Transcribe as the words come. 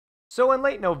So in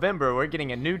late November, we're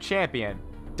getting a new champion,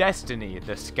 Destiny,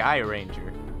 the Sky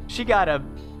Ranger. She got a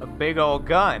big old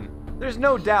gun. There's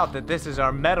no doubt that this is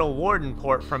our Metal Warden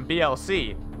port from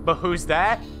BLC, but who's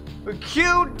that? A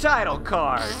cute title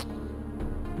card!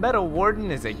 Metal Warden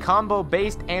is a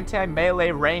combo-based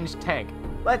anti-melee ranged tank.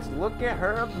 Let's look at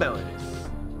her abilities.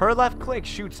 Her left click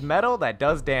shoots metal that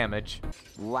does damage.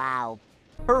 Wow.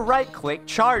 Her right click,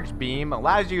 Charge Beam,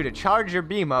 allows you to charge your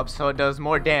beam up so it does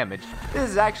more damage. This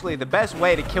is actually the best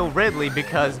way to kill Ridley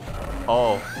because...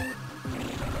 Oh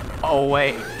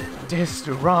wait, this is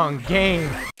the wrong game.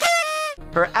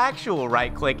 Her actual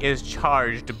right click is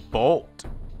Charged Bolt,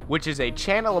 which is a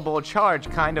channelable charge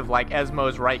kind of like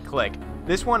Esmo's right click.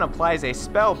 This one applies a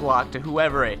spell block to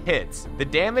whoever it hits. The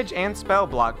damage and spell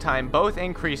block time both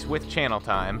increase with channel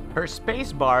time. Her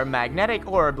spacebar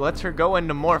magnetic orb lets her go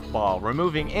into Morph Ball,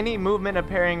 removing any movement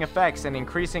impairing effects and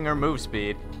increasing her move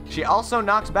speed. She also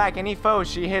knocks back any foes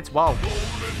she hits while...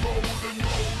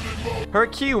 Her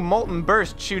Q, Molten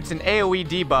Burst, shoots an AoE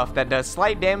debuff that does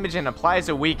slight damage and applies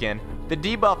a weaken. The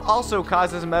debuff also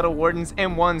causes Metal Warden's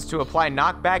M1s to apply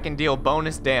knockback and deal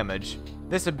bonus damage.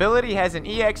 This ability has an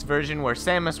EX version where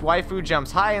Samus Waifu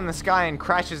jumps high in the sky and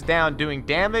crashes down, doing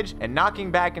damage and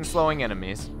knocking back and slowing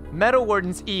enemies. Metal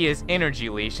Warden's E is Energy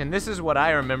Leash, and this is what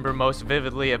I remember most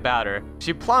vividly about her.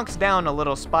 She plonks down a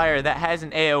little spire that has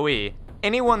an AoE.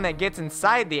 Anyone that gets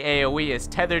inside the AoE is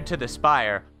tethered to the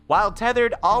spire. While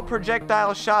tethered, all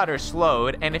projectile shot are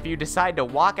slowed, and if you decide to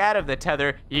walk out of the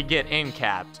tether, you get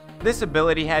incapped. This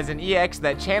ability has an EX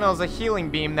that channels a healing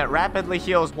beam that rapidly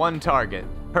heals one target.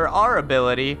 Her R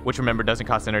ability, which remember doesn't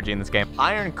cost energy in this game,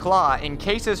 Iron Claw,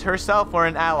 encases herself or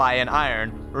an ally in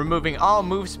iron, removing all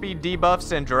move speed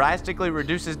debuffs and drastically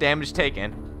reduces damage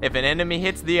taken. If an enemy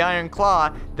hits the Iron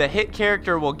Claw, the hit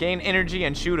character will gain energy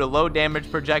and shoot a low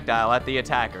damage projectile at the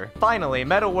attacker. Finally,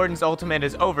 Metal Warden's ultimate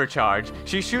is Overcharge.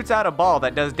 She shoots out a ball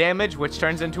that does damage, which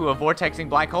turns into a vortexing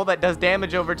black hole that does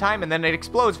damage over time, and then it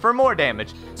explodes for more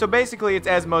damage. So basically it's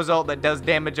Esmo's ult that does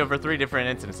damage over 3 different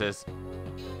instances.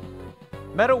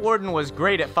 Metal Warden was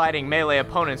great at fighting melee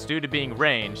opponents due to being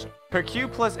ranged. Her Q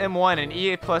plus M1 and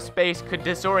E plus space could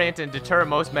disorient and deter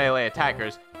most melee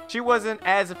attackers. She wasn't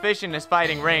as efficient as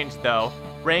fighting ranged though.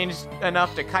 Ranged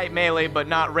enough to kite melee, but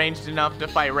not ranged enough to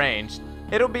fight ranged.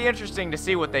 It'll be interesting to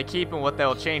see what they keep and what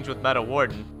they'll change with Metal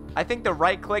Warden. I think the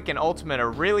right click and ultimate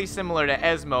are really similar to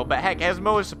Esmo, but heck,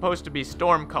 Esmo is supposed to be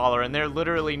Stormcaller and they're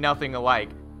literally nothing alike.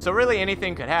 So really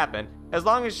anything could happen. As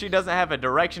long as she doesn't have a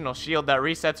directional shield that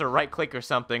resets her right click or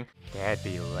something, that'd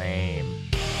be lame.